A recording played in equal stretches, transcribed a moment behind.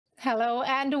Hello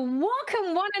and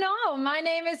welcome, one and all. My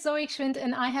name is Soe Gschwind,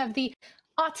 and I have the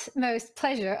utmost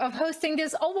pleasure of hosting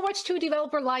this Overwatch 2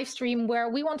 developer live stream where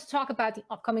we want to talk about the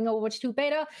upcoming Overwatch 2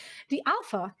 beta, the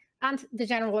alpha, and the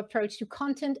general approach to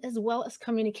content as well as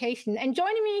communication. And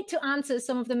joining me to answer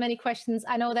some of the many questions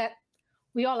I know that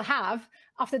we all have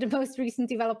after the most recent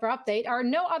developer update are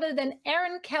no other than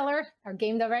Aaron Keller, our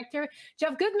game director,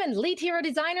 Jeff Goodman, lead hero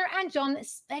designer, and John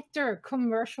Spector,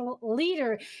 commercial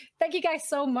leader. Thank you guys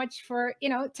so much for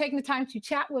taking the time to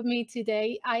chat with me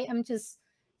today. I am just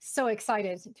so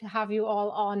excited to have you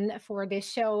all on for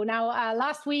this show. Now,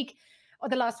 last week, or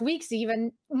the last weeks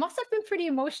even, must have been pretty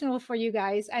emotional for you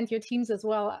guys and your teams as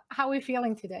well. How are we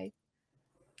feeling today?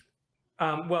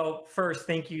 Well, first,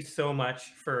 thank you so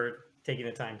much for taking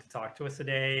the time to talk to us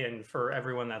today, and for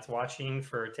everyone that's watching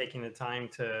for taking the time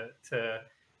to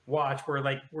watch.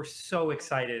 We're so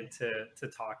excited to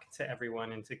talk to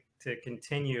everyone and to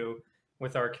continue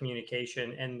with our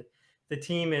communication. And the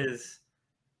team is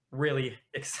really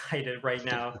excited right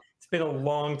now. It's been a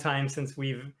long time since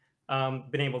we've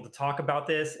been able to talk about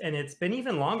this, and it's been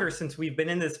even longer since we've been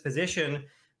in this position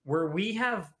where we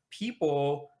have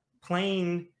people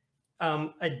playing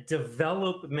a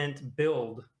development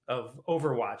build of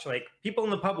Overwatch. Like, people in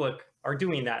the public are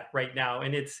doing that right now,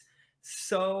 and it's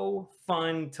so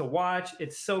fun to watch.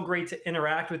 It's so great to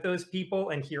interact with those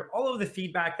people and hear all of the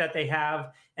feedback that they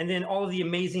have, and then all of the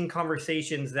amazing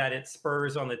conversations that it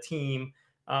spurs on the team.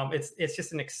 It's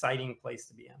just an exciting place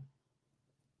to be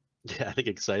in. Yeah, I think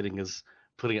exciting is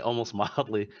putting it almost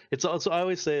mildly. It's also, I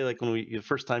always say, like, when the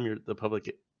first time the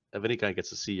public of any kind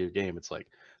gets to see your game, it's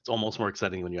almost more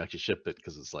exciting when you actually ship it,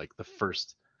 because it's like the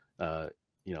first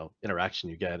interaction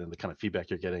you get and the kind of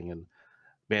feedback you're getting. And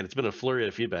man, it's been a flurry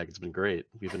of feedback. It's been great.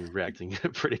 We've been reacting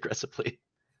pretty aggressively.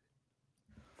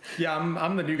 Yeah,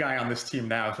 I'm the new guy on this team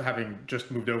now, having just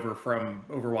moved over from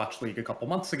Overwatch League a couple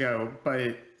months ago.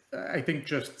 But I think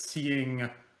just seeing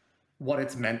what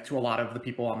it's meant to a lot of the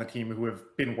people on the team who have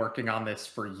been working on this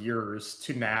for years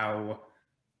to now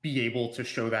be able to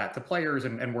show that to players,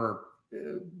 and we're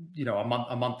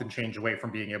a month and change away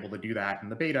from being able to do that,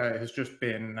 and the beta has just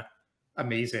been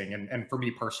amazing. And for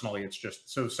me personally, it's just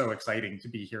so exciting to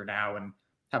be here now and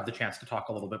have the chance to talk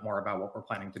a little bit more about what we're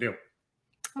planning to do.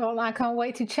 Well, I can't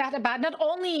wait to chat about not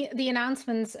only the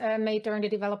announcements made during the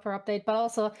developer update, but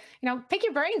also, pick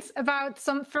your brains about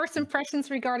some first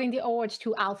impressions regarding the Overwatch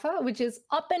 2 alpha, which is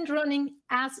up and running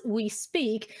as we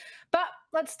speak. But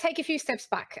let's take a few steps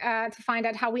back to find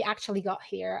out how we actually got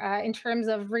here in terms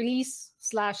of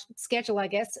release/schedule, I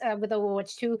guess, with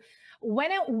Overwatch 2.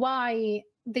 When and why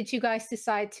did you guys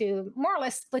decide to more or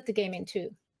less split the game in two?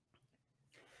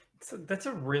 So that's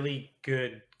a really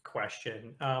good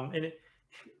question. And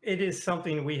it is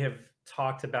something we have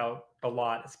talked about a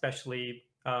lot, especially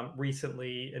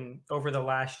recently and over the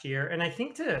last year. And I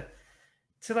think to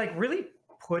like really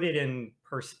put it in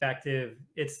perspective,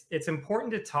 it's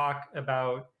important to talk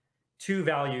about two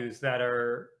values that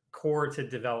are core to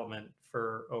development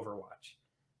for Overwatch.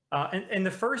 And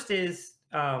the first is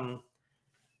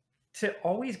to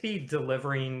always be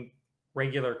delivering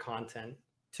regular content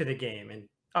to the game and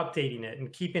updating it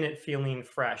and keeping it feeling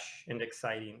fresh and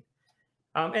exciting.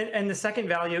 And the second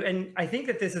value, and I think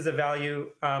that this is a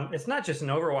value, it's not just an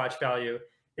Overwatch value,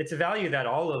 it's a value that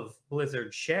all of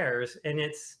Blizzard shares, and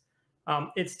it's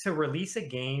to release a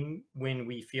game when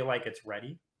we feel like it's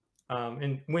ready,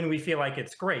 and when we feel like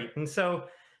it's great. And so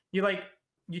you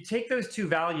take those two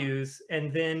values,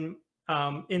 and then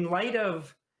in light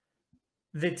of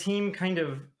the team kind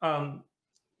of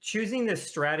choosing this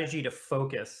strategy to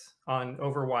focus on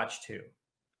Overwatch 2,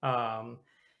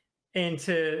 and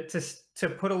to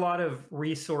put a lot of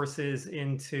resources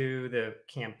into the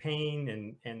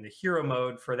campaign and the hero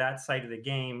mode for that side of the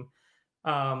game,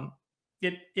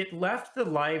 it left the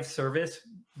live service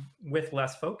with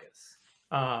less focus.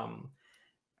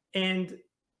 And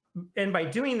by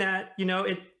doing that,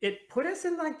 it put us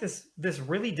in like this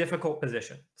really difficult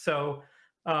position. So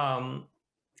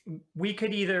we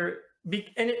could either be,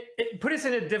 and it put us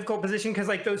in a difficult position because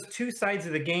like those two sides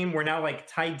of the game were now like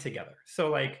tied together. So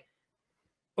like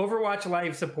Overwatch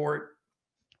Live support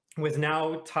was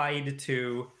now tied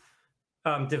to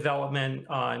development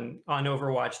on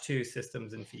Overwatch 2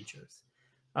 systems and features,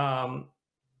 and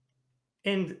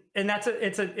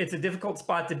it's a difficult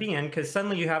spot to be in, because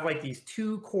suddenly you have like these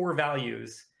two core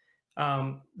values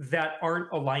that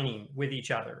aren't aligning with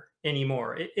each other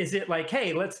anymore. Is it like,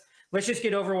 hey, let's just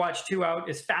get Overwatch 2 out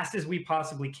as fast as we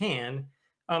possibly can,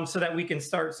 so that we can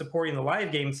start supporting the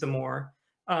live game some more,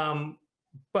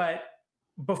 but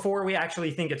before we actually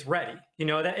think it's ready?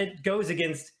 That it goes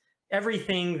against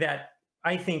everything that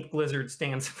I think Blizzard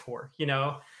stands for, you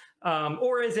know?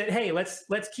 Or is it, hey,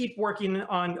 let's keep working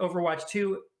on Overwatch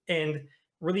 2 and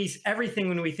release everything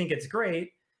when we think it's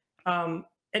great, and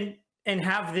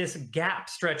have this gap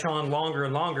stretch on longer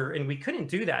and longer, and we couldn't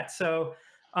do that. So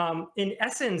in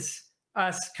essence,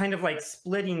 us kind of like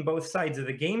splitting both sides of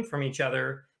the game from each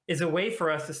other is a way for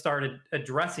us to start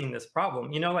addressing this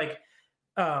problem. You know, like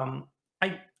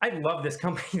I love this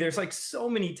company. There's like so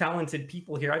many talented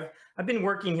people here. I've been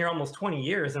working here almost 20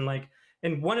 years, and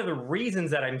one of the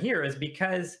reasons that I'm here is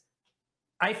because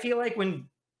I feel like when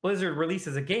Blizzard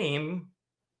releases a game,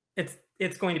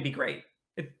 it's going to be great.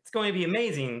 It's going to be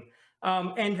amazing,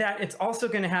 and that it's also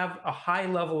going to have a high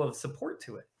level of support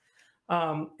to it.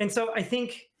 And so I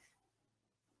think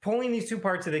pulling these two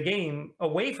parts of the game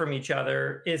away from each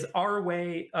other is our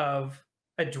way of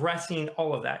addressing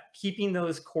all of that, keeping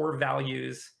those core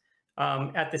values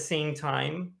at the same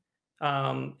time,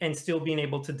 and still being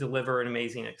able to deliver an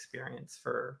amazing experience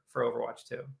for Overwatch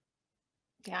 2.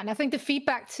 Yeah, and I think the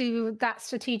feedback to that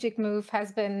strategic move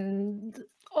has been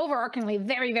overarchingly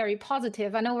very, very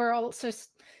positive. I know we're all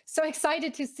so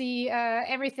excited to see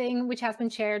everything which has been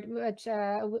shared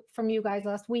from you guys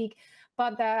last week.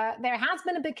 But there has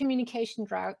been a big communication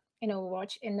drought in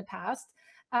Overwatch in the past.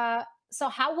 So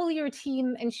how will your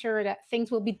team ensure that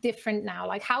things will be different now?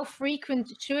 Like, how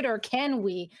frequent should or can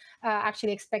we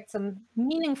actually expect some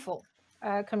meaningful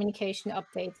communication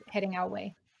updates heading our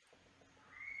way?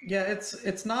 Yeah,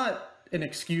 it's not an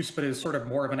excuse, but it's sort of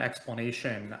more of an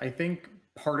explanation. I think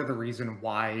part of the reason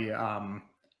why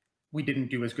we didn't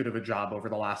do as good of a job over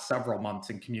the last several months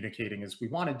in communicating as we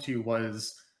wanted to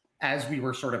was, as we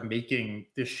were sort of making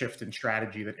this shift in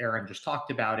strategy that Aaron just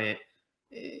talked about,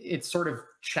 it's sort of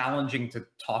challenging to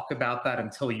talk about that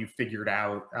until you figured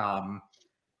out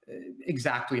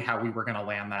exactly how we were going to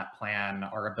land that plan,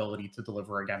 our ability to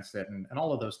deliver against it, and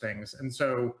all of those things. And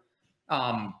so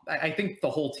I think the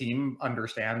whole team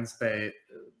understands that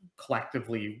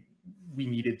collectively we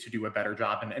needed to do a better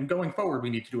job, and going forward, we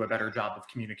need to do a better job of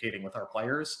communicating with our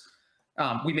players.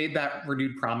 We made that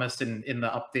renewed promise in the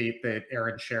update that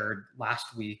Aaron shared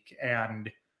last week, and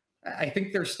I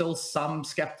think there's still some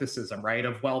skepticism, right?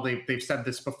 Of, well, they've said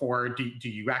this before. Do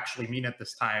you actually mean it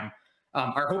this time?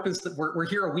 Our hope is that we're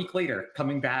here a week later,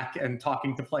 coming back and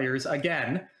talking to players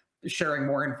again, sharing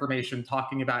more information,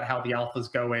 talking about how the alpha's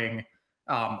going,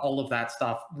 all of that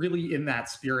stuff, really in that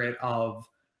spirit of,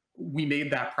 we made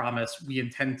that promise, we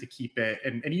intend to keep it.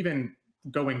 And even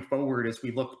going forward, as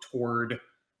we look toward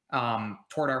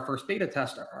our first beta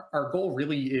test, our goal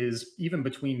really is, even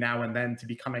between now and then, to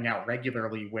be coming out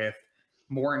regularly with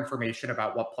more information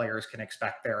about what players can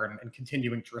expect there, and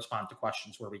continuing to respond to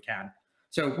questions where we can.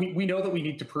 So we know that we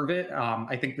need to prove it.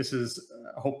 I think this is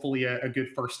hopefully a good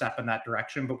first step in that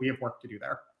direction, but we have work to do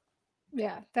there.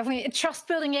 Yeah, definitely a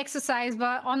trust-building exercise,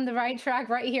 but on the right track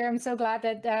right here. I'm so glad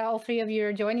that all three of you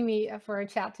are joining me for a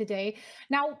chat today.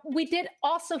 Now, we did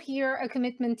also hear a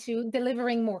commitment to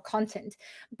delivering more content,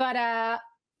 but that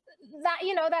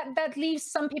leaves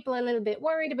some people a little bit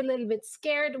worried, a little bit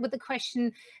scared with the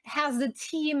question: has the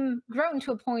team grown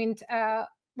to a point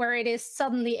where it is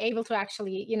suddenly able to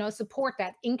actually, support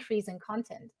that increase in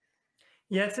content?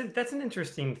 Yeah, that's an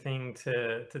interesting thing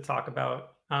to talk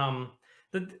about.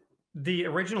 The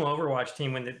original Overwatch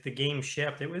team, when the game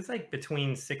shipped, it was like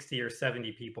between 60 or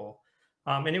 70 people.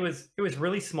 And it was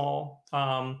really small.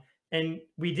 And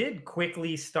we did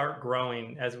quickly start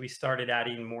growing as we started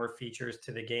adding more features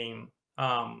to the game.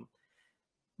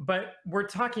 But we're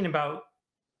talking about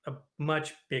a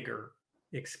much bigger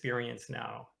experience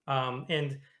now.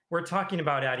 And we're talking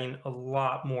about adding a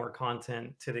lot more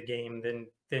content to the game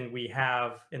than we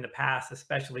have in the past,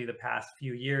 especially the past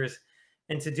few years.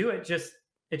 And to do it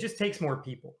just takes more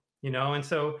people, and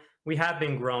so we have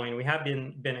been growing, we have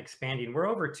been expanding. We're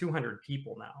over 200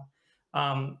 people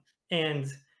now, and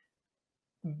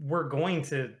we're going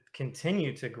to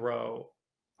continue to grow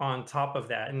on top of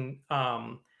that. And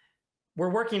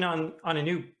we're working on a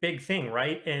new big thing,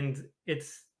 right? And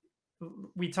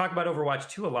we talk about Overwatch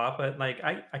 2 a lot, but like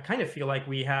I kind of feel like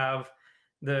we have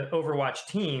the Overwatch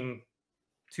team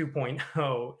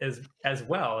 2.0 as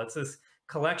well. It's this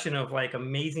collection of like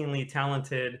amazingly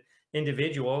talented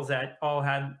individuals that all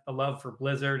had a love for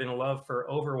Blizzard and a love for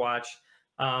Overwatch,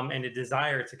 and a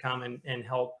desire to come and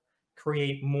help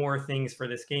create more things for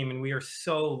this game. And we are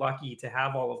so lucky to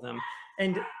have all of them.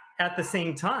 And at the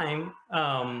same time,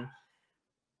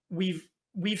 we've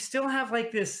still have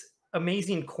like this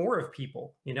amazing core of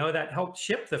people, that helped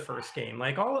ship the first game.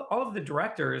 Like all of the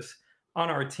directors on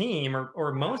our team,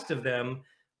 or most of them,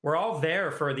 we're all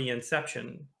there for the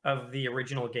inception of the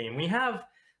original game. We have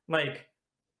like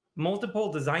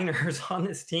multiple designers on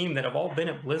this team that have all been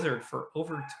at Blizzard for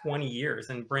over 20 years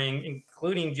and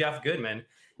including Jeff Goodman,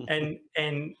 and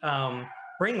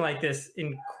bring like this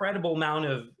incredible amount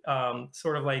of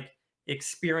sort of like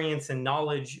experience and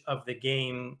knowledge of the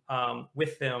game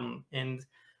with them. And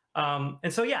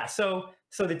so yeah, so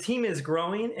the team is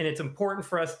growing, and it's important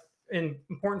for us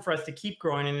to keep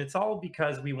growing, and it's all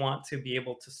because we want to be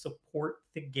able to support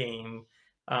the game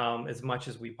as much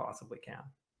as we possibly can.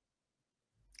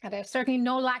 And there's certainly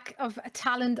no lack of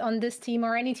talent on this team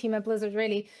or any team at Blizzard,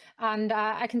 really. And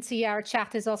I can see our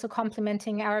chat is also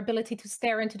complimenting our ability to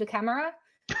stare into the camera.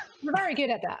 We're very good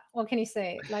at that. What can you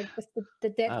say? Like just the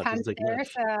deadpan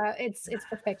stares, it's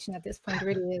perfection at this point. It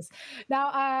really is.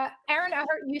 Now, Aaron, I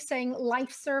heard you saying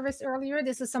life service earlier.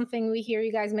 This is something we hear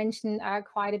you guys mention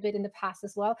quite a bit in the past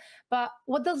as well. But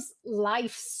what does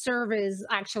life service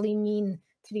actually mean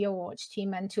to the Overwatch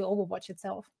team and to Overwatch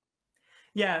itself?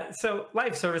 Yeah, so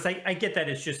live service, I get that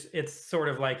it's sort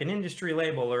of like an industry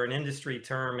label or an industry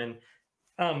term.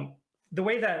 And the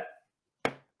way that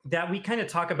we kind of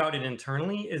talk about it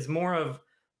internally is more of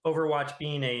Overwatch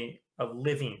being a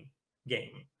living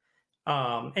game.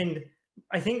 And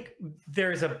I think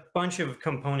there's a bunch of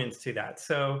components to that.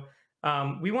 So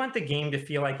we want the game to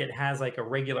feel like it has like a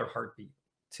regular heartbeat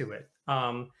to it.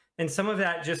 And some of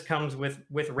that just comes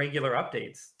with regular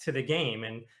updates to the game.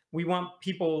 And we want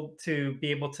people to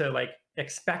be able to like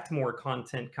expect more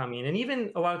content coming, and even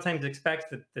a lot of times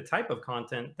expect the type of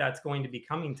content that's going to be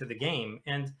coming to the game.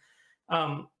 And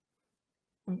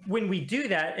when we do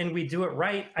that and we do it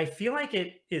right, I feel like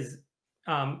it is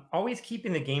always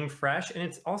keeping the game fresh, and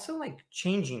it's also like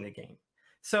changing the game.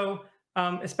 So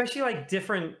especially like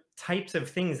different types of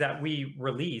things that we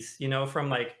release, you know, from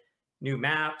like new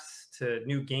maps to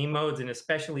new game modes, and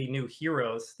especially new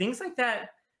heroes, things like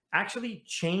that actually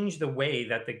change the way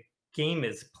that the game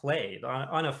is played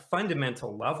on a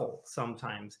fundamental level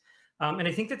sometimes. And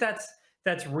I think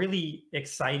that's really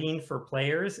exciting for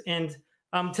players. And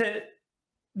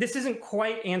this isn't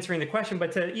quite answering the question,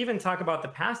 but to even talk about the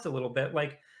past a little bit,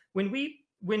 like when we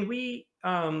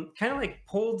kind of like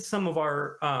pulled some of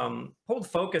our pulled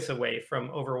focus away from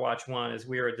Overwatch 1 as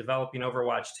we were developing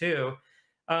Overwatch 2,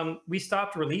 we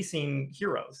stopped releasing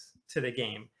heroes to the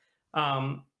game.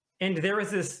 And there was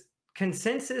this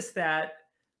consensus that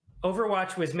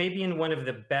Overwatch was maybe in one of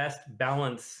the best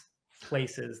balance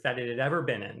places that it had ever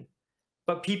been in,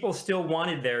 but people still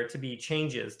wanted there to be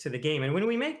changes to the game. And when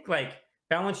we make like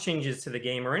balance changes to the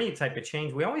game or any type of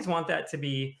change, we always want that to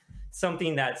be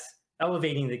something that's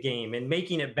elevating the game and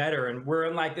making it better. And we're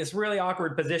in like this really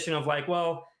awkward position of like,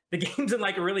 well, the game's in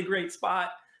like a really great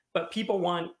spot, but people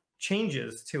want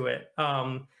changes to it.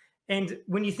 And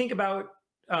when you think about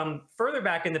further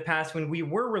back in the past, when we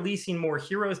were releasing more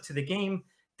heroes to the game,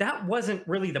 that wasn't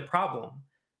really the problem.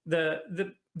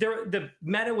 The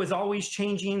meta was always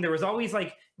changing. There was always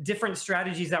like different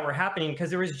strategies that were happening because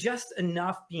there was just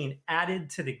enough being added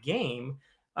to the game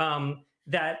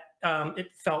that it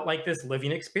felt like this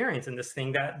living experience and this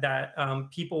thing that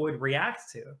people would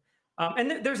react to.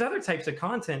 And there's other types of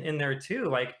content in there too.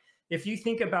 Like if you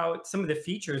think about some of the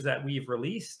features that we've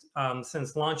released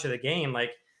since launch of the game,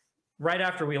 like right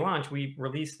after we launched, we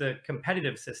released the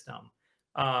competitive system.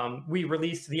 We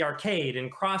released the arcade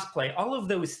and crossplay. All of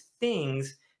those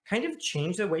things kind of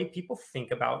change the way people think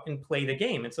about and play the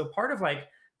game. And so part of like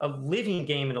a living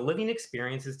game and a living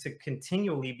experience is to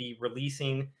continually be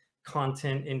releasing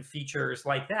content and features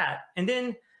like that. And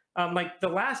then like the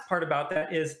last part about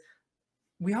that is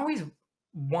we always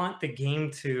want the game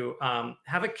to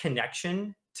have a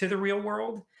connection to the real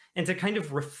world and to kind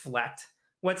of reflect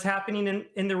what's happening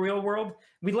in the real world.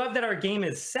 We love that our game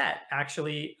is set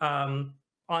actually on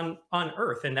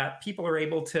Earth, and that people are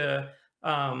able to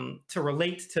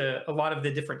relate to a lot of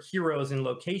the different heroes and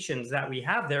locations that we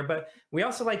have there. But we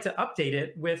also like to update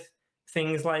it with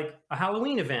things like a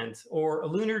Halloween event or a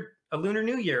Lunar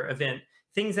New Year event,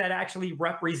 things that actually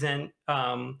represent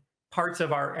parts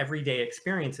of our everyday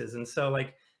experiences. And so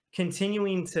like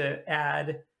continuing to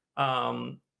add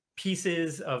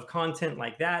pieces of content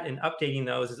like that and updating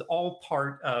those is all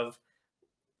part of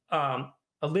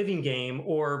a living game,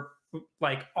 or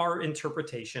like our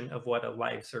interpretation of what a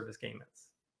live service game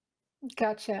is.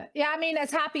 Gotcha. Yeah, I mean, as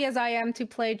happy as I am to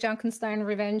play Junkenstein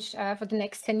Revenge for the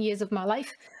next 10 years of my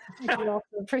life, I do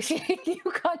also appreciate new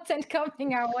content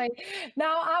coming our way.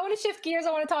 Now, I want to shift gears.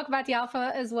 I want to talk about the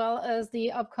alpha as well as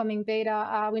the upcoming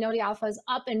beta. We know the alpha is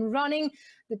up and running,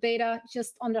 the beta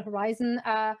just on the horizon.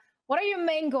 What are your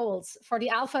main goals for the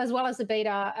alpha as well as the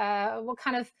beta? What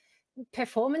kind of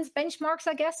performance benchmarks,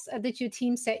 I guess, did your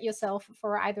team set yourself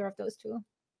for either of those two?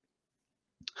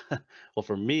 Well,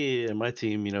 for me and my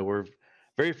team, we're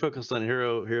very focused on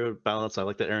hero balance. I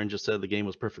like that Aaron just said the game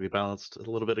was perfectly balanced a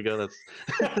little bit ago. That's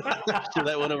actually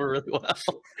that went over really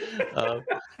well.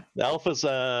 The alpha's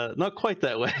not quite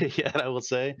that way yet, I will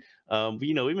say.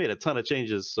 We made a ton of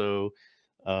changes, so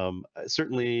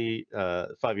certainly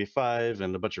 5v5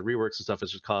 and a bunch of reworks and stuff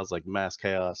has just caused like mass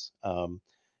chaos. And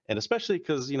especially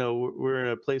because we're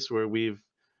in a place where we've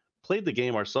played the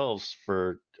game ourselves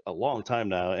for a long time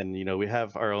now, and we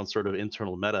have our own sort of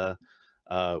internal meta,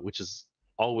 which is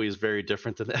always very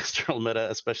different than the external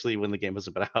meta, especially when the game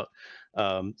hasn't been out.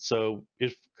 So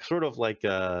it sort of like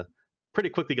pretty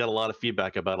quickly got a lot of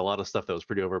feedback about a lot of stuff that was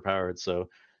pretty overpowered. So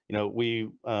we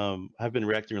have been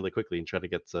reacting really quickly and trying to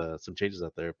get some changes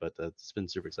out there, but it's been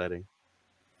super exciting.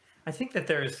 I think that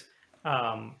there's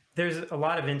a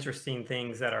lot of interesting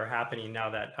things that are happening now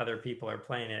that other people are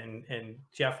playing it, and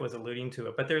Jeff was alluding to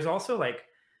it. But there's also like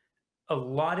a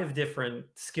lot of different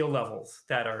skill levels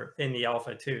that are in the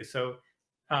alpha too. So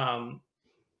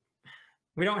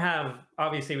we don't have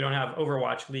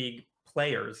Overwatch League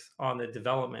players on the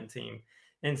development team,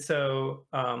 and so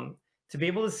to be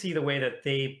able to see the way that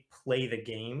they play the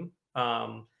game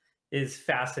is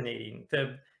fascinating.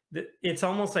 It's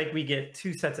almost like we get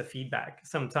two sets of feedback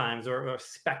sometimes, or a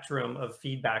spectrum of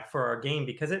feedback for our game,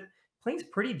 because it plays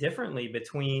pretty differently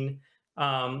between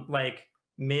like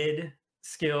mid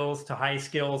skills to high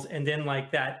skills, and then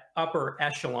like that upper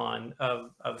echelon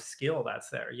of skill that's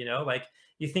there. Like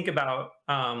you think about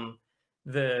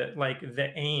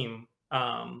the aim,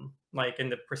 like,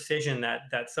 and the precision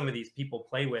that some of these people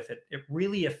play with. It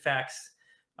really affects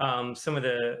some of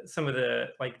the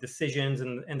like decisions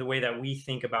and the way that we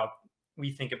think about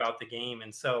the game.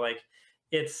 And so like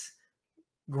it's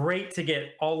great to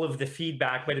get all of the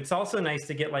feedback, but it's also nice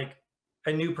to get like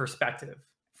a new perspective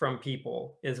from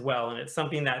people as well. And it's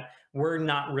something that we're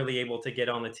not really able to get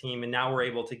on the team, and now we're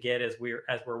able to get as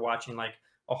we're watching like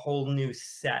a whole new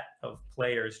set of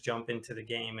players jump into the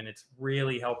game, and it's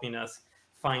really helping us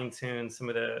fine tune some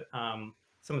of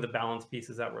the balance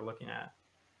pieces that we're looking at.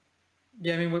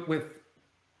 Yeah, I mean, with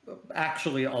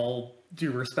actually all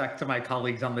due respect to my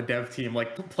colleagues on the dev team,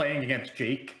 like playing against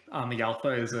Jake on the alpha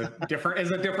is a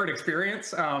different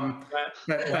experience.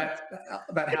 That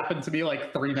happened to me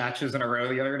like 3 matches in a row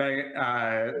the other night.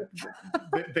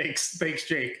 Thanks,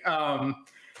 Jake.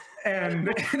 And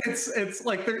it's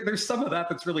like there's some of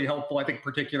that's really helpful, I think,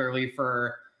 particularly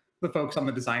for the folks on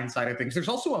the design side of things. There's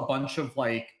also a bunch of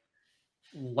like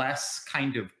less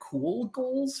kind of cool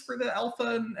goals for the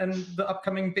alpha and the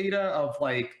upcoming beta, of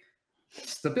like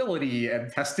stability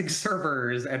and testing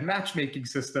servers and matchmaking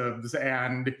systems.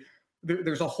 And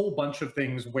there's a whole bunch of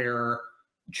things where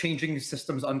changing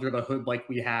systems under the hood like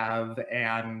we have,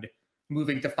 and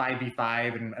moving to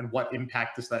 5v5 and what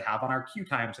impact does that have on our queue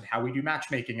times and how we do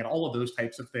matchmaking and all of those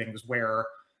types of things, where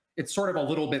it's sort of a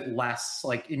little bit less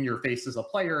like in your face as a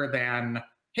player than,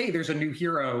 hey, there's a new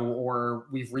hero, or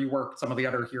we've reworked some of the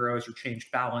other heroes or changed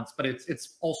balance. But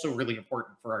it's also really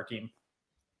important for our team.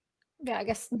 Yeah, I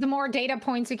guess the more data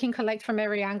points you can collect from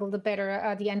every angle, the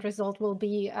better the end result will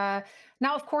be.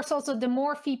 Now, of course, also the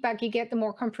more feedback you get, the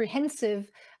more comprehensive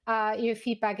your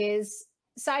feedback is.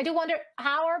 So I do wonder,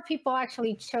 how are people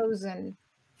actually chosen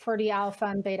for the alpha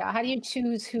and beta? How do you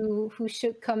choose who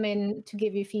should come in to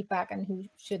give you feedback and who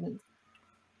shouldn't?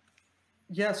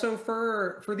 Yeah, so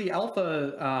for the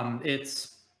alpha,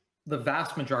 it's the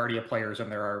vast majority of players in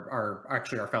there are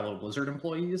actually our fellow Blizzard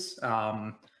employees.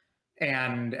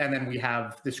 And then we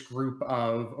have this group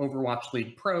of Overwatch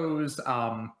League pros,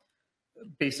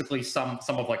 basically some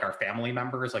of like our family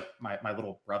members, like my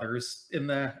little brothers in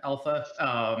the alpha.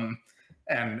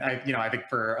 And I think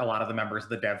for a lot of the members of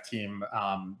the dev team,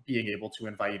 being able to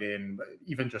invite in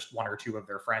even just 1 or 2 of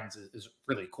their friends is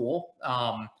really cool.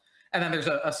 And then there's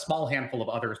a small handful of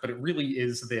others, but it really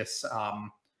is this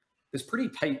pretty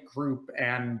tight group.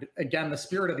 And again, the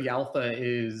spirit of the alpha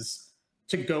is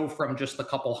to go from just a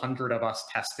couple hundred of us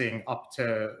testing up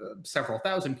to several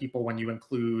thousand people when you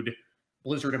include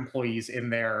Blizzard employees in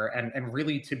there, and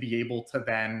really to be able to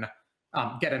then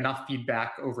get enough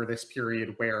feedback over this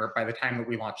period where by the time that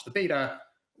we launch the beta,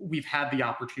 we've had the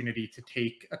opportunity to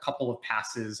take a couple of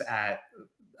passes at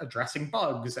addressing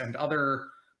bugs and other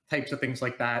types of things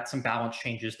like that, some balance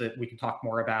changes that we can talk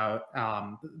more about,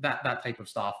 that type of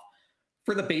stuff.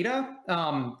 For the beta,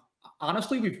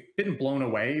 honestly, we've been blown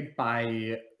away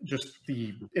by just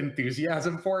the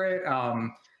enthusiasm for it.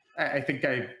 I think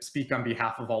I speak on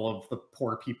behalf of all of the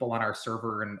poor people on our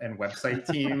server and website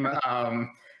team.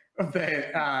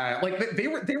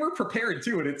 They were prepared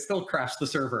too, and it still crashed the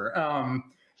server.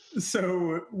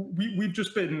 So we've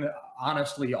just been,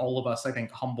 honestly, all of us, I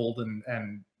think, humbled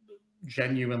and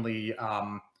genuinely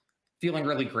feeling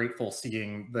really grateful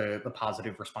seeing the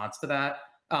positive response to that.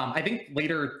 I think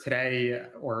later today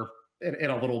or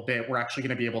in a little bit, we're actually going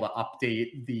to be able to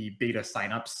update the beta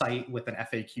sign-up site with an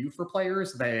FAQ for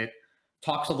players that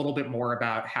talks a little bit more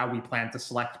about how we plan to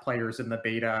select players in the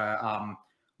beta,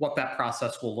 what that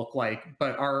process will look like.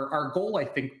 But our goal, I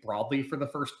think, broadly for the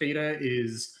first beta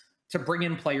is to bring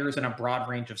in players in a broad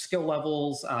range of skill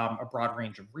levels, a broad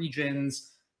range of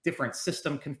regions, different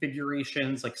system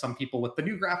configurations, like some people with the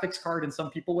new graphics card and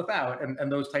some people without,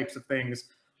 and those types of things.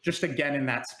 Just again, in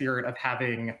that spirit of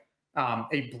having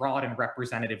a broad and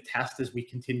representative test as we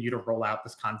continue to roll out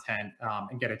this content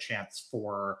and get a chance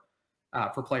for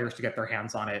players to get their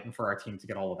hands on it and for our team to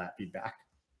get all of that feedback.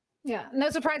 Yeah, no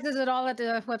surprises at all that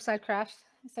the website crashed.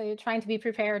 So you're trying to be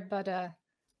prepared, but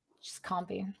just can't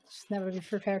be. Just never be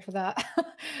prepared for that.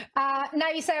 Now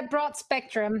you said broad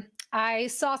spectrum. I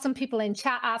saw some people in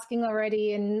chat asking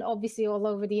already, and obviously all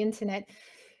over the internet,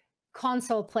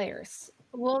 console players.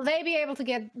 Will they be able to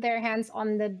get their hands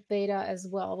on the beta as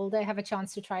well? Will they have a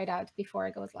chance to try it out before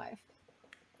it goes live?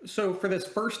 So for this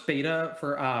first beta,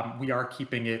 we are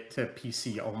keeping it to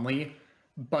PC only.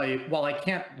 But while I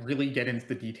can't really get into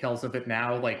the details of it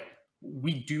now, like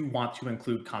we do want to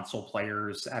include console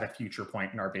players at a future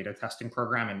point in our beta testing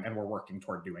program, and we're working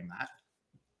toward doing that.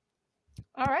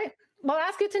 All right. Well,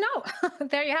 that's good to know.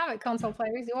 There you have it, console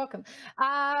players. You're welcome.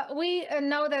 We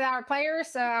know that our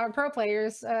players, our pro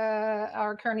players,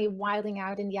 are currently wilding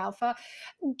out in the alpha.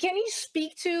 Can you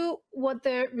speak to what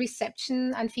the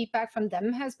reception and feedback from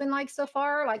them has been like so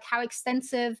far? Like how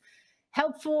extensive,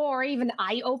 helpful, or even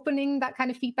eye-opening that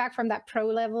kind of feedback from that pro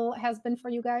level has been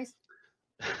for you guys?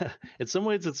 In some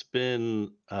ways, it's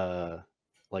been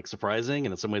like surprising,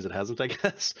 and in some ways it hasn't, I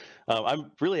guess.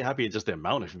 I'm really happy at just the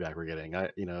amount of feedback we're getting.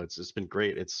 It's just been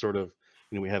great. It's sort of,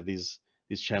 we have these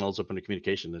channels open to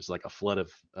communication. There's like a flood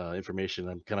of information.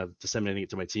 I'm kind of disseminating it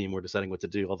to my team. We're deciding what to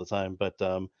do all the time, but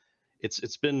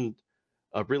it's been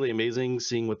really amazing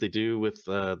seeing what they do with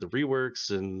the reworks,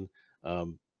 and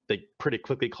they pretty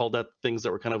quickly called out things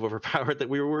that were kind of overpowered that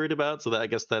we were worried about. So that, I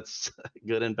guess that's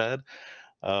good and bad.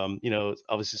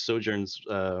 Obviously Sojourn's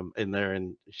in there,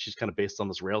 and she's kind of based on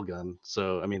this railgun.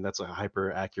 So, I mean, that's a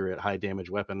hyper accurate, high damage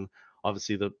weapon.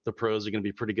 Obviously the pros are going to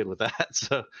be pretty good with that.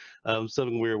 So,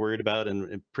 something we were worried about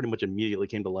and pretty much immediately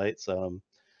came to light. So,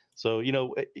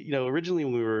 originally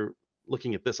when we were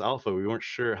looking at this alpha, we weren't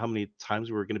sure how many times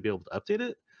we were going to be able to update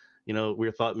it.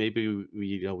 We thought maybe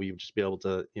we would just be able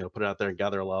to, put it out there and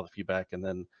gather a lot of feedback and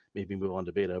then maybe move on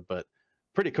to beta. But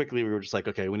pretty quickly we were just like,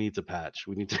 okay, we need to patch.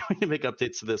 We need to make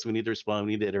updates to this. We need to respond.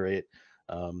 We need to iterate.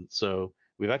 So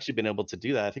we've actually been able to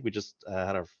do that. I think we just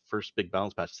had our first big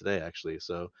balance patch today, actually.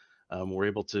 So we're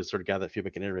able to sort of gather that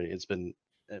feedback and iterate. It's been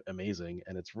amazing,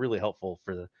 and it's really helpful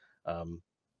for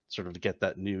sort of to get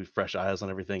that new, fresh eyes on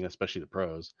everything, especially the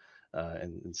pros,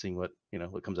 and seeing what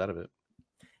what comes out of it.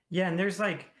 Yeah, and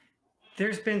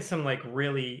there's been some like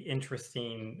really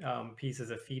interesting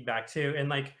pieces of feedback too, and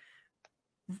like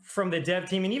from the dev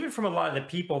team and even from a lot of the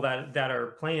people that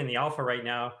are playing in the alpha right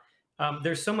now.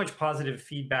 There's so much positive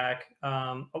feedback.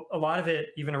 A lot of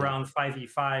it even around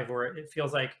 5v5, where it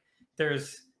feels like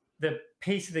there's the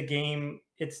pace of the game.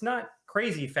 It's not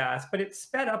crazy fast, but it's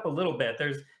sped up a little bit.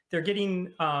 They're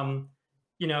getting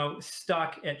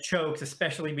stuck at chokes,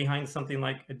 especially behind something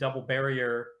like a double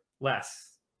barrier,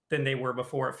 less than they were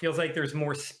before. It feels like there's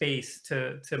more space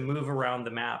to move around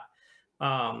the map.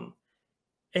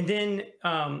 And then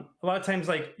a lot of times,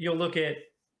 like you'll look at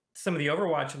some of the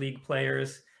Overwatch League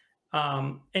players,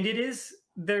 and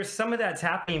there's some of that's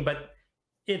happening, but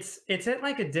it's at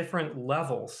like a different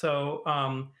level. So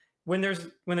when there's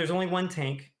only one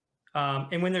tank,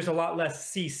 and when there's a lot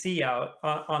less CC out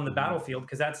on the battlefield,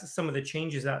 because that's some of the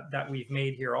changes that we've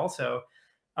made here also.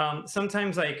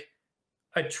 Sometimes like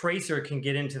a tracer can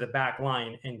get into the back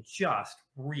line and just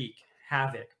wreak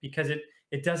havoc, because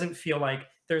it doesn't feel like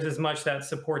there's as much that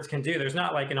supports can do. There's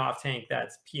not like an off tank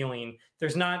that's peeling.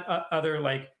 There's not other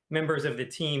like members of the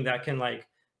team that can like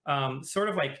sort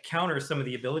of like counter some of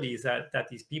the abilities that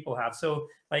these people have. So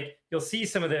like you'll see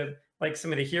some of the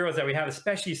heroes that we have,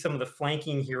 especially some of the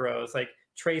flanking heroes like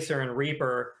Tracer and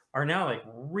Reaper, are now like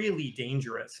really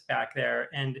dangerous back there.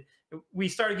 And we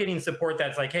started getting support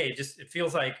that's like, hey, it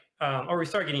feels like, or we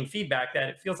started getting feedback that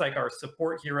it feels like our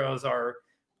support heroes are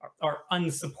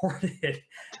unsupported,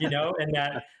 and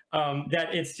that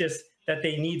it's just that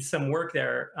they need some work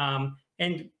there.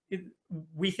 And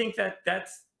we think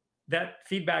that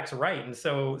feedback's right. And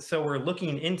so we're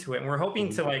looking into it, and we're hoping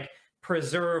to like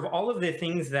preserve all of the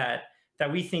things that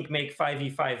that we think make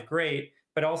 5v5 great,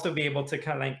 but also be able to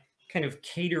kind of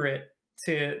cater it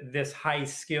to this high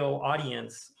skill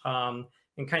audience, and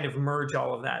kind of merge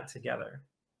all of that together.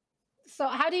 So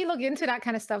how do you look into that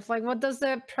kind of stuff? Like, what does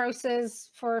the process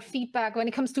for feedback when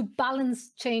it comes to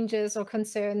balance changes or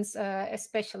concerns,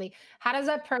 especially? How does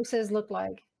that process look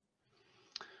like?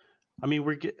 I mean,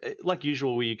 like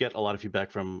usual, we get a lot of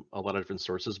feedback from a lot of different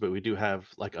sources, but we do have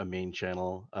like a main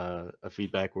channel of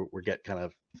feedback where we get kind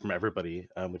of from everybody,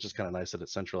 which is kind of nice that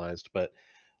it's centralized. But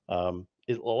a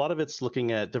lot of it's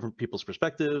looking at different people's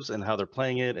perspectives and how they're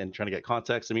playing it and trying to get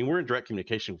context. I mean, we're in direct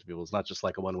communication with people. It's not just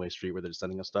like a one-way street where they're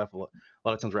sending us stuff. A lot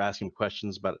of times we're asking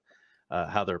questions about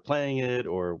how they're playing it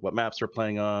or what maps they're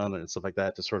playing on and stuff like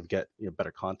that to sort of get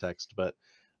better context. But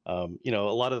a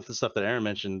lot of the stuff that Aaron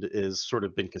mentioned is sort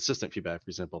of been consistent feedback. For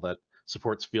example, that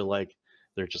supports feel like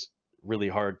they're just really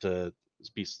hard to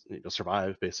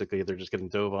survive. Basically, they're just getting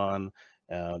dove on.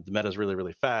 The meta is really,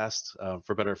 really fast.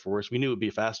 For better or for worse, we knew it'd be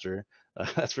faster,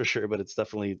 that's for sure. But it's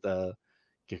definitely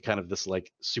kind of this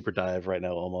like super dive right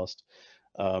now almost.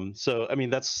 So I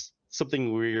mean, that's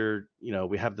something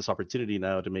we have this opportunity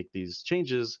now to make these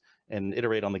changes and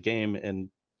iterate on the game and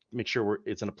make sure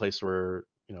it's in a place where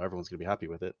everyone's going to be happy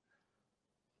with it.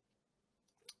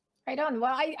 Right on.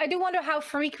 Well, I do wonder how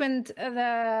frequent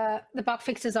the bug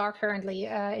fixes are currently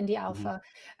in the alpha.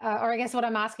 Or I guess what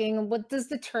I'm asking, what does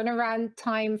the turnaround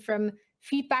time from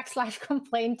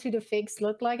feedback/complaint to the fix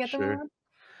look like at the moment?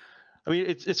 I mean,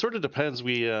 it sort of depends.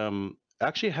 We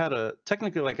actually had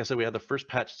technically, like I said, we had the first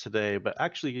patch today, but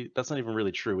actually that's not even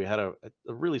really true. We had a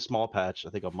really small patch, I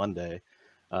think, on Monday.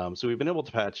 So we've been able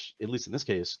to patch, at least in this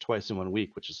case, twice in 1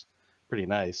 week, which is pretty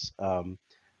nice.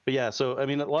 But yeah, so I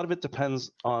mean, a lot of it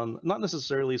depends on not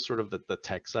necessarily sort of the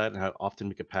tech side and how often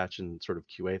we could patch and sort of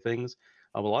QA things.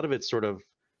 A lot of it's sort of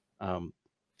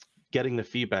getting the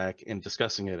feedback and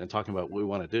discussing it and talking about what we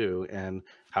want to do and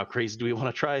how crazy do we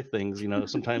want to try things.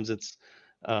 Sometimes it's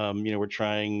we're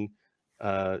trying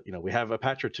we have a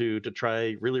patch or two to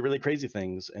try really, really crazy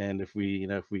things, and if we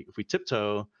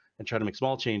tiptoe and try to make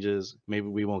small changes, maybe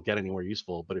we won't get anywhere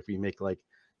useful. But if we make like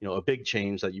a big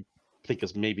change that you think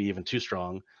is maybe even too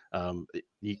strong,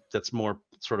 that's more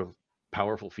sort of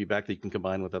powerful feedback that you can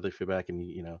combine with other feedback, and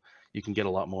you can get a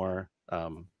lot more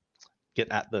get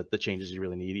at the changes you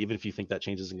really need, even if you think that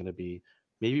change isn't going to be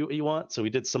maybe what you want. So we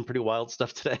did some pretty wild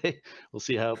stuff today. We'll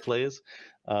see how it plays,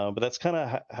 but that's kind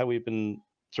of how we've been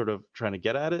sort of trying to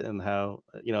get at it, and how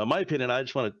in my opinion, I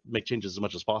just want to make changes as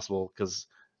much as possible, because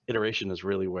iteration is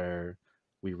really where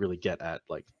we really get at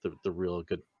like the real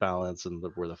good balance and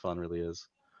where the fun really is.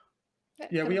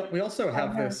 Yeah, we also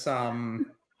have this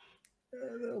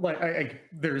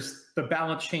there's the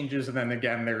balance changes, and then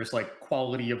again there's like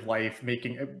quality of life.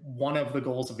 Making one of the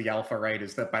goals of the alpha, right,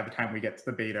 is that by the time we get to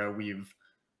the beta, we've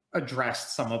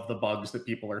addressed some of the bugs that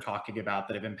people are talking about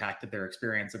that have impacted their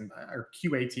experience, and our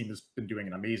QA team has been doing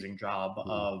an amazing job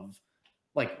of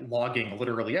like logging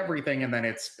literally everything. And then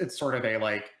it's sort of a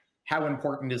like, how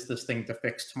important is this thing to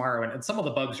fix tomorrow? And some of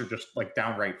the bugs are just like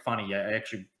downright funny. I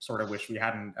actually sort of wish we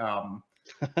hadn't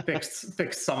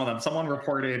fixed some of them. Someone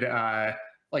reported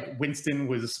like Winston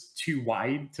was too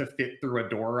wide to fit through a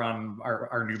door on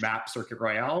our new map, Circuit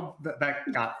Royale. That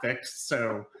got fixed.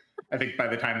 So I think by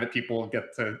the time that people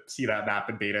get to see that map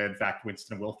in beta, in fact,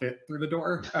 Winston will fit through the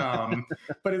door.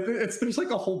 But there's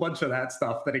like a whole bunch of that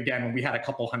stuff that, again, when we had a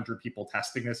couple hundred people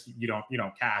testing this, you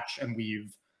don't catch. And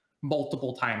we've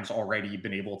multiple times already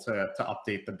been able to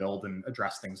update the build and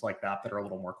address things like that are a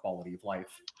little more quality of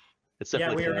life. It's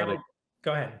definitely chaotic.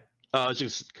 Go ahead. I was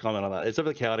just comment on that. It's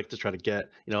definitely chaotic to try to get,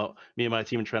 me and my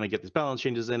team trying to get these balance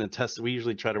changes in and test. We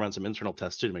usually try to run some internal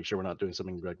tests too to make sure we're not doing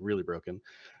something like really broken.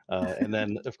 And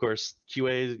then of course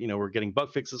QA, we're getting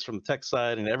bug fixes from the tech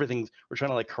side and everything. We're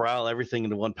trying to like corral everything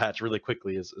into one patch really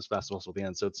quickly as fast as possible at the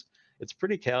end. So it's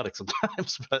pretty chaotic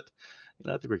sometimes, but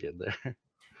I think we're getting there.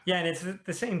 Yeah, and it's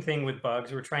the same thing with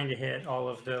bugs. We're trying to hit all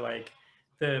of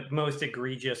the most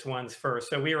egregious ones first.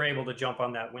 So we were able to jump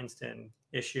on that Winston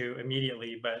issue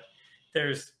immediately, but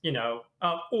there's,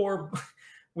 or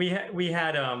we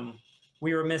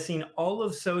were missing all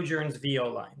of Sojourn's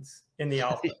VO lines in the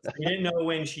alpha. We didn't know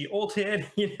when she ulted,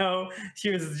 she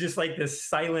was just like this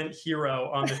silent hero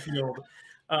on the field.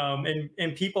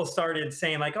 And people started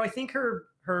saying like, oh, I think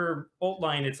her ult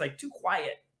line, it's like too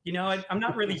quiet. I'm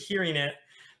not really hearing it.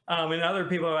 And other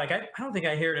people are like, I don't think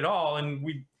I hear it at all. And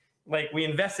we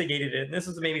investigated it. And this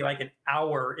was maybe like an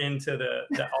hour into the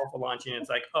alpha launching. It's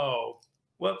like, oh,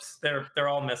 whoops, they're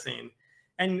all missing.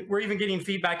 And we're even getting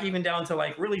feedback even down to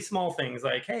like really small things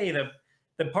like, hey,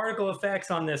 the particle effects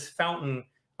on this fountain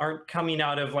aren't coming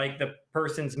out of like the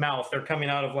person's mouth. They're coming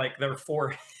out of like their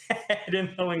forehead, and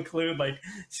they'll include like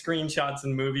screenshots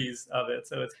and movies of it.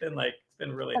 So it's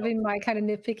been really having my kind of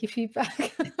nitpicky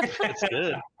feedback. It's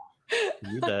good.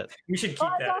 You need that. You should keep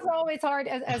Well, it's that. also always hard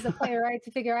as a player, right,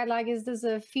 to figure out, like, is this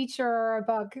a feature or a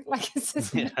bug? Like, is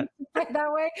this meant to play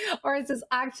that way, or is this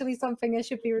actually something I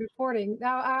should be reporting?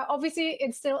 Now, obviously,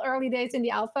 it's still early days in the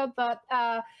alpha, but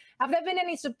have there been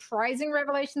any surprising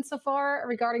revelations so far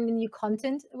regarding the new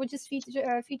content which is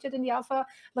featured in the alpha?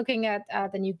 Looking at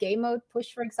the new game mode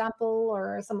push, for example,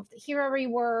 or some of the hero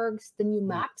reworks, the new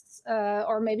maps,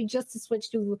 or maybe just to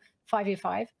switch to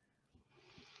 5v5?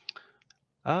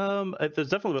 There's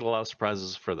definitely been a lot of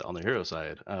surprises on the hero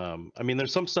side. I mean,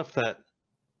 there's some stuff that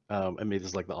I mean, this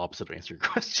is like the opposite of answering your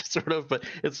question, sort of, but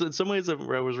it's in some ways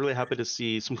where I was really happy to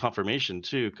see some confirmation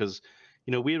too, because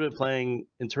we had been playing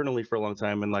internally for a long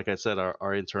time, and like I said,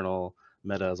 our internal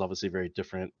meta is obviously very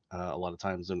different a lot of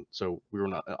times, and so we were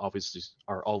not obviously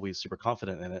are always super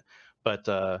confident in it.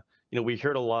 But we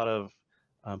heard a lot of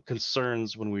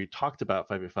concerns when we talked about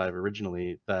 5v5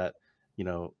 originally that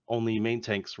only main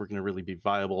tanks were going to really be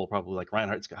viable, probably like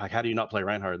Reinhardt. How do you not play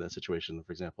Reinhardt in that situation,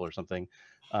 for example, or something?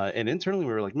 And internally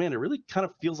we were like, man, it really kind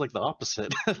of feels like the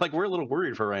opposite. Like we're a little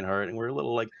worried for Reinhardt, and we're a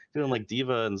little like feeling like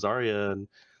Diva and Zarya and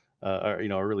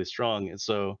are really strong. And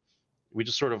so we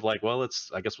just sort of like, well,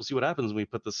 I guess we'll see what happens when we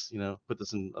put this in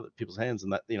other people's hands.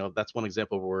 And that that's one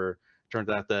example where it turned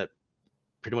out that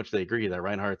pretty much they agree that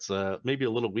Reinhardt's maybe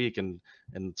a little weak, and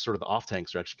sort of the off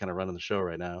tanks are actually kind of running the show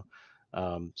right now.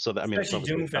 So that, I mean,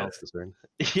 especially it's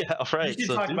Doomfist. Yeah, right. You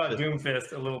should talk about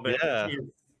Doomfist a little bit. Yeah,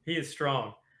 he is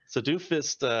strong. So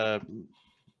Doomfist,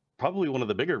 probably one of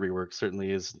the bigger reworks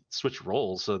certainly is switch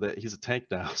roles so that he's a tank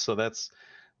now. So that's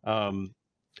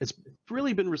it's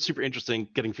really been super interesting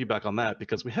getting feedback on that,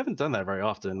 because we haven't done that very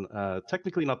often.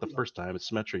 Technically not the first time.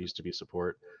 Symmetra used to be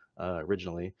support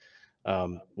originally,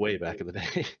 way back in the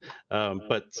day.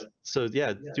 But so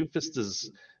yeah, Doomfist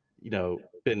has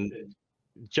been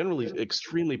generally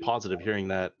extremely positive hearing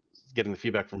that, getting the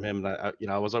feedback from him.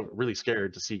 And I was really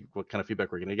scared to see what kind of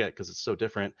feedback we're going to get, because it's so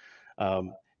different.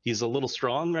 He's a little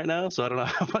strong right now, so I don't know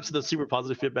how much of the super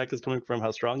positive feedback is coming from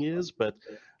how strong he is, but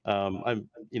I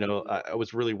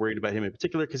was really worried about him in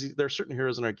particular, because there are certain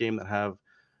heroes in our game that have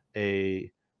a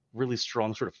really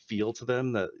strong sort of feel to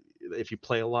them that if you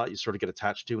play a lot, you sort of get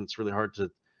attached to, and it's really hard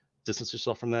to distance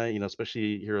yourself from that,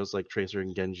 especially heroes like Tracer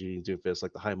and Genji and Doomfist,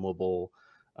 like the high mobile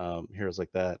heroes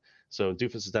like that. So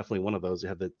Doofus is definitely one of those. You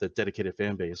have the dedicated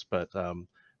fan base, but from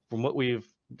what we've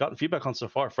gotten feedback on so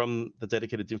far from the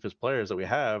dedicated Doomfist players that we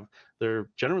have, they're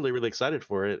generally really excited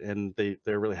for it, and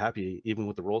they're really happy even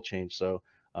with the role change. So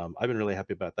I've been really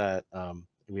happy about that.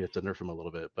 We have to nerf him a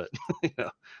little bit, but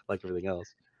like everything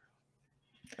else.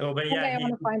 Oh, but yeah, I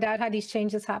want to find out how these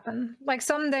changes happen. Like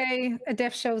someday a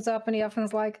dev shows up and he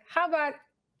often's like, "How about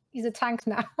he's a tank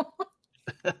now?"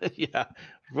 Yeah,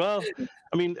 well,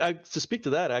 I mean, to speak to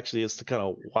that actually is to kind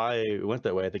of why it went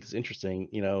that way. I think it's interesting.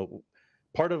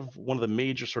 Part of one of the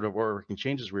major sort of overarching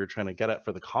changes we were trying to get at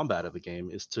for the combat of the game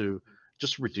is to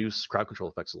just reduce crowd control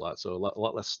effects a lot. So a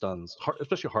lot less stuns,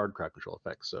 especially hard crowd control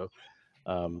effects. So,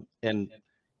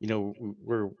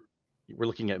 we're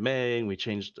looking at Mei, and we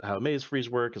changed how Mei's freeze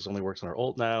work. It only works on our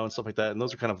ult now and stuff like that. And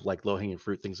those are kind of like low hanging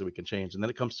fruit things that we can change. And then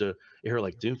it comes to a hero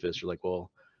like Doomfist. You're like, well,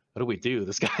 what do we do?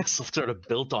 This guy's sort of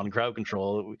built on crowd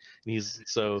control.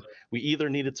 So we either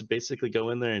needed to basically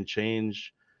go in there and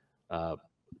change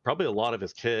probably a lot of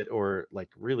his kit, or like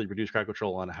really reduce crowd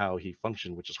control on how he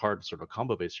functioned, which is hard, sort of a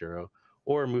combo based hero,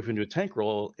 or move into a tank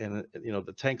role. And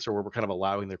the tanks are where we're kind of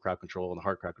allowing the crowd control and the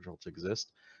hard crowd control to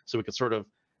exist, so we could sort of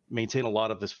maintain a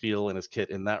lot of this feel in his kit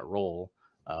in that role.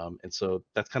 And so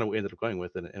that's kind of what we ended up going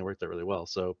with, and it worked out really well.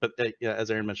 So, but as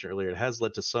Aaron mentioned earlier, it has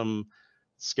led to some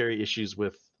scary issues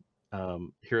with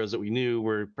heroes that we knew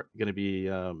were going to be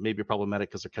maybe problematic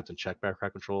because they're kept in check by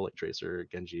crowd control, like Tracer,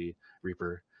 Genji,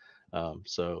 Reaper.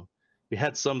 So we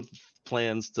had some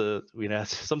plans we had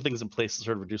some things in place to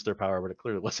sort of reduce their power, but it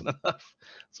clearly wasn't enough.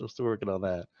 So we're still working on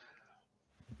that.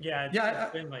 Yeah,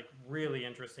 it's been like really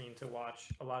interesting to watch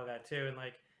a lot of that too. And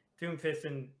like Doomfist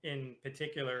in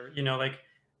particular, like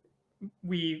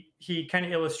he kind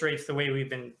of illustrates the way we've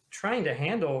been trying to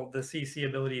handle the CC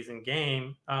abilities in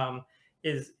game,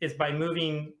 is by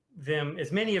moving them,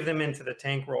 as many of them, into the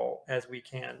tank role as we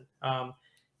can.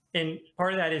 And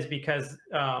part of that is because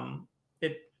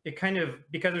it kind of,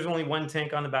 because there's only one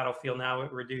tank on the battlefield now,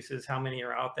 it reduces how many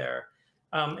are out there.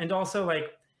 And also like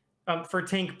for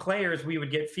tank players, we would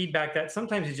get feedback that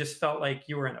sometimes it just felt like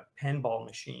you were in a pinball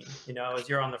machine, as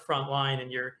you're on the front line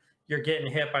and you're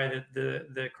getting hit by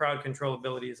the crowd control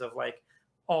abilities of like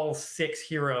all 6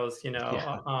 heroes, you know,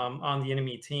 Yeah. on the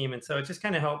enemy team. And so it just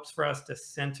kind of helps for us to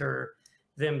center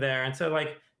them there. And so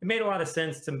like it made a lot of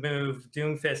sense to move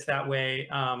Doomfist that way.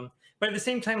 But at the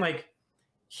same time, like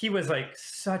he was like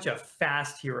such a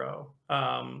fast hero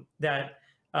that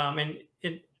and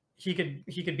he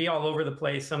could be all over the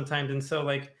place sometimes. And so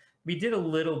like we did a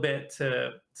little bit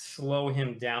to slow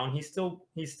him down. He's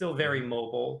still very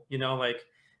mobile, you know, like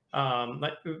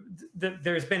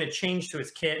there's been a change to his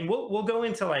kit, and we'll go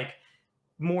into like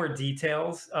more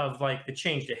details of like the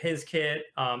change to his kit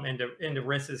and to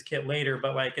Riss's kit later.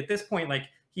 But like at this point, like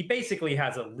he basically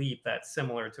has a leap that's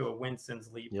similar to a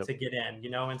Winston's leap to get in, you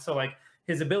know, and so like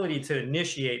his ability to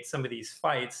initiate some of these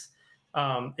fights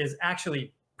is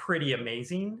actually pretty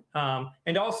amazing,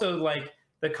 and also like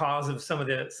the cause of some of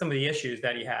the issues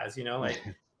that he has, you know, like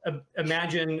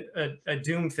imagine a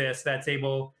Doomfist that's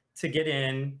able to get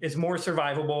in, is more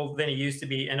survivable than he used to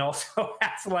be, and also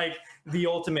has like the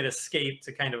ultimate escape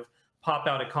to kind of pop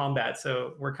out of combat.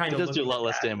 So we're kind of does do a lot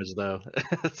less damage though.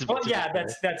 Well, yeah,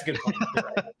 that's a good point.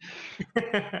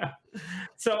 Right.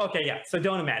 So okay, yeah. So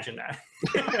don't imagine that.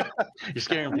 You're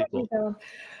scaring people.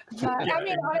 I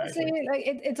mean, honestly, like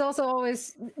it's also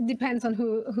always depends on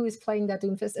who is playing that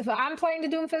Doomfist. If I'm playing the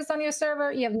Doomfist on your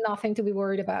server, you have nothing to be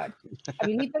worried about. I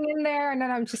mean, leaping in there, and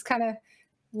then I'm just kind of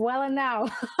well and now.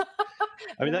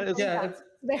 I mean, that is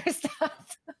there's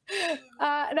that.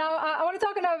 Now I want to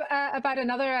talk about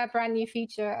another brand new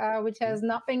feature, which has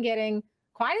not been getting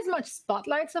quite as much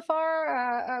spotlight so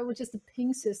far, which is the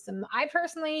ping system. I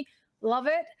personally love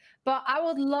it, but I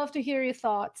would love to hear your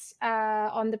thoughts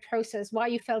on the process, why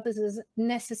you felt this is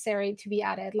necessary to be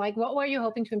added. Like, what were you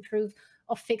hoping to improve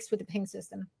or fix with the ping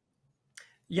system?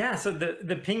 Yeah, so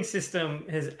the ping system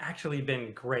has actually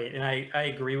been great, and I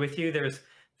agree with you.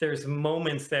 There's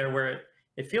moments there where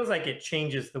it feels like it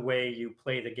changes the way you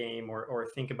play the game or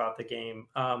think about the game.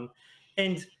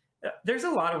 And there's a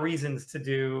lot of reasons to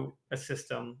do a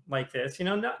system like this. You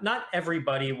know, not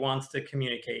everybody wants to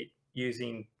communicate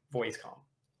using voice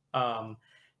comm.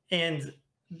 And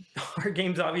our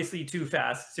game's obviously too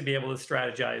fast to be able to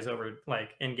strategize over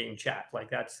like in-game chat. Like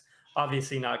that's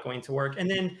obviously not going to work. And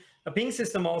then a ping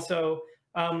system also,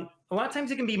 a lot of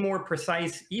times it can be more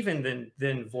precise even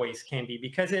than voice can be,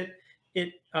 because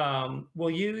it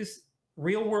will use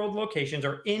real world locations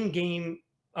or in-game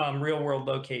real world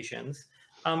locations,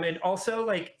 and also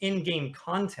like in-game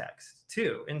context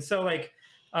too. And so like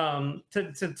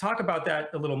to talk about that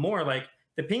a little more, like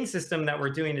the ping system that we're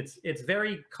doing, it's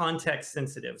very context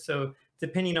sensitive. So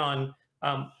depending on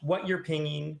what you're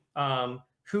pinging,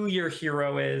 who your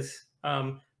hero is,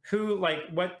 who like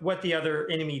what the other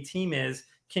enemy team is,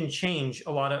 can change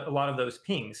a lot of those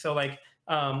pings. So like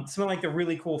some of like the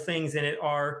really cool things in it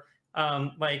are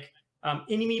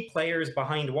enemy players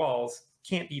behind walls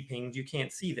can't be pinged, you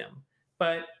can't see them.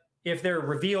 But if they're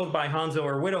revealed by Hanzo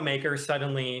or Widowmaker,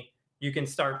 suddenly you can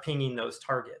start pinging those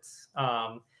targets.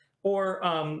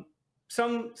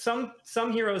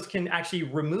 Some heroes can actually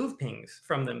remove pings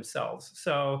from themselves.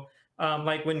 So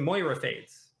like when Moira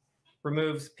fades,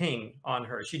 removes ping on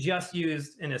her. She just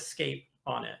used an escape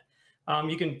on it.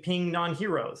 You can ping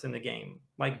non-heroes in the game,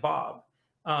 like Bob.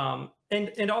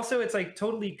 And also it's like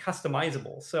totally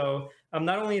customizable. So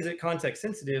not only is it context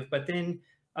sensitive, but then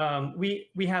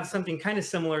we have something kind of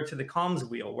similar to the comms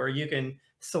wheel, where you can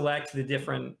select the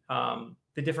different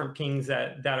pings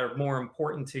that are more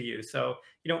important to you. So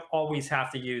you don't always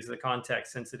have to use the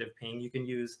context sensitive ping. You can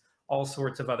use all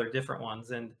sorts of other different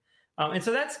ones. And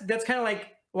so that's kind of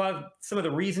like some of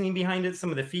the reasoning behind it, some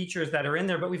of the features that are in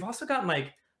there. But we've also gotten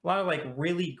like a lot of like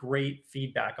really great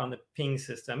feedback on the ping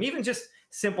system, even just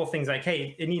simple things like,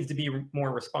 hey, it needs to be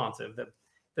more responsive.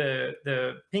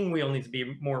 The ping wheel needs to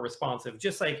be more responsive.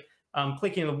 Just like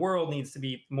clicking the world needs to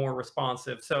be more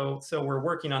responsive. So we're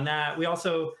working on that. We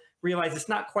also realize it's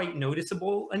not quite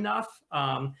noticeable enough.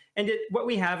 And what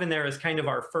we have in there is kind of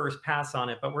our first pass on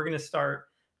it, but we're going to start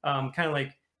kind of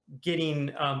like getting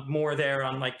more there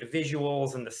on like the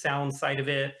visuals and the sound side of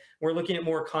it. We're looking at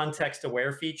more context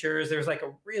aware features. There's like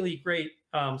a really great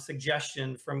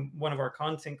suggestion from one of our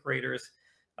content creators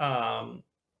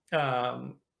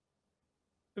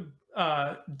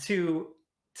to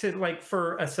like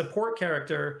for a support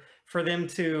character, for them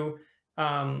to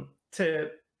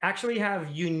actually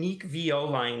have unique VO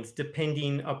lines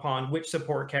depending upon which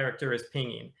support character is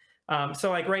pinging. So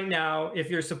like right now, if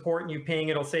you're support and you ping,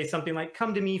 it'll say something like,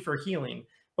 come to me for healing.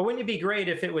 But wouldn't it be great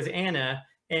if it was Anna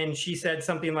and she said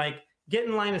something like, get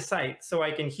in line of sight so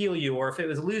I can heal you? Or if it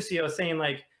was Lucio saying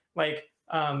like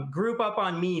group up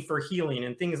on me for healing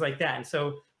and things like that. And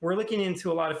so we're looking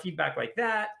into a lot of feedback like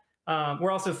that.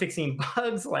 We're also fixing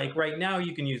bugs. Like right now,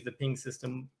 you can use the ping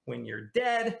system when you're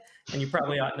dead, and you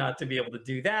probably ought not to be able to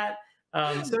do that.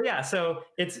 So yeah, so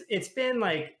it's been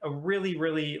like a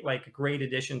really like great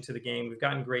addition to the game. We've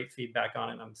gotten great feedback on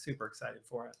it. And I'm super excited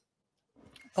for it.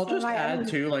 I'll just add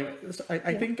too, like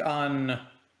I think on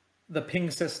the ping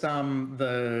system,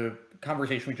 the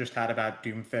conversation we just had about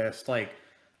Doomfist, like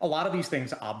a lot of these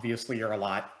things obviously are a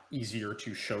lot easier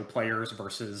to show players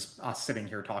versus us sitting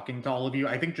here talking to all of you.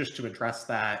 I think just to address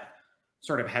that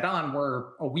sort of head on,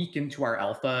 we're a week into our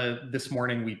alpha. This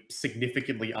morning, we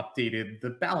significantly updated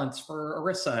the balance for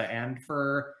Orisa and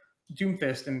for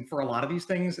Doomfist and for a lot of these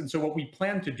things. And so what we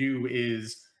plan to do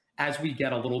is, as we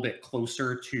get a little bit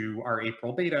closer to our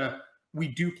April beta, we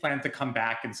do plan to come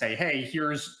back and say, hey,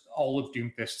 here's all of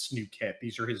Doomfist's new kit.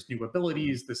 These are his new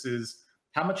abilities. This is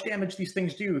how much damage these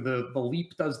things do. The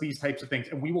leap does these types of things,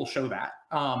 and we will show that.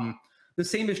 The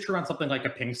same is true on something like a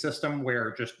ping system,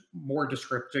 where just more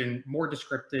descriptive,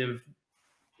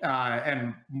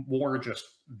 and more just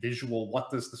visual. What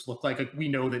does this look like? Like we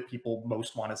know that people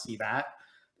most want to see that.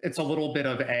 It's a little bit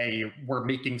of we're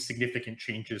making significant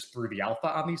changes through the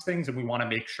alpha on these things, and we want to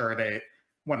make sure that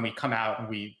when we come out and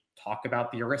we talk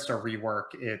about the Orisa rework,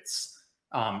 it's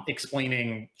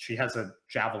explaining she has a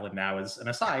javelin now as an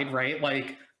aside, right?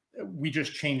 Like we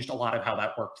just changed a lot of how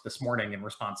that worked this morning in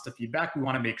response to feedback. We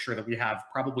want to make sure that we have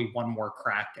probably one more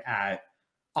crack at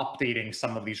updating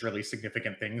some of these really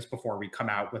significant things before we come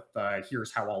out with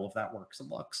here's how all of that works and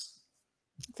looks.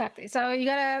 Exactly. So you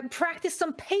gotta practice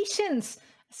some patience.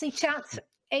 I see chat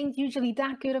ain't usually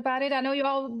that good about it. I know you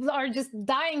all are just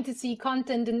dying to see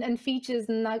content and features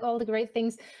and like all the great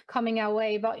things coming our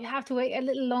way, but you have to wait a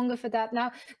little longer for that.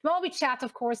 Now, the more we chat,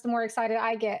 of course, the more excited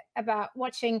I get about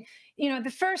watching,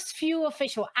 the first few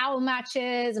official OWL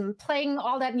matches and playing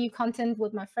all that new content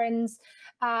with my friends.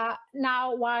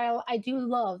 Now, while I do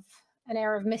love an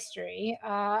air of mystery,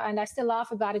 and I still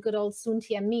laugh about a good old Soon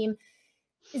TM meme,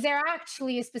 is there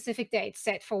actually a specific date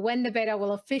set for when the beta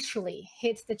will officially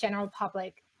hit the general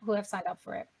public who have signed up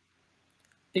for it?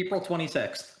 April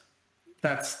 26th.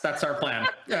 That's our plan.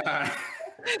 There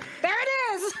it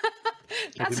is.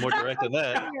 Can't be more direct than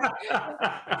that.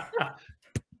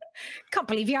 Can't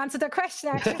believe you answered that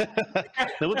question, actually.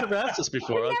 No one's ever asked this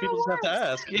before. People just have to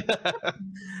ask. Yeah.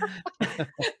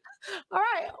 All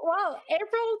right. Well,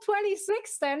 April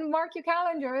 26th, then mark your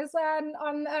calendars. And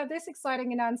on this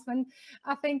exciting announcement,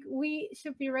 I think we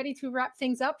should be ready to wrap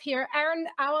things up here. Aaron,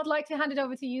 I would like to hand it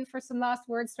over to you for some last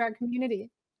words to our community.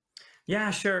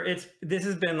 Yeah, sure. This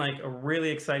has been like a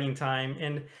really exciting time.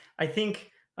 And I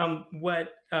think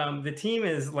what the team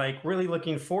is like really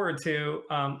looking forward to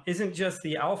isn't just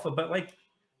the alpha, but like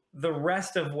the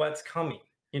rest of what's coming,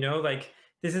 like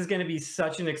this is going to be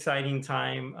such an exciting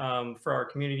time for our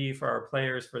community, for our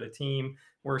players, for the team.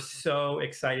 We're so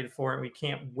excited for it. We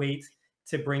can't wait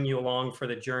to bring you along for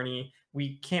the journey.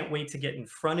 We can't wait to get in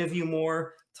front of you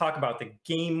more, talk about the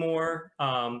game more,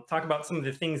 talk about some of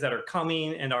the things that are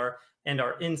coming and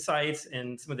our insights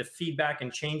and some of the feedback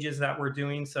and changes that we're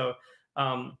doing. So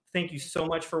thank you so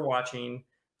much for watching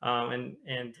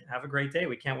and have a great day.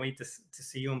 We can't wait to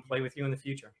see you and play with you in the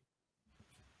future.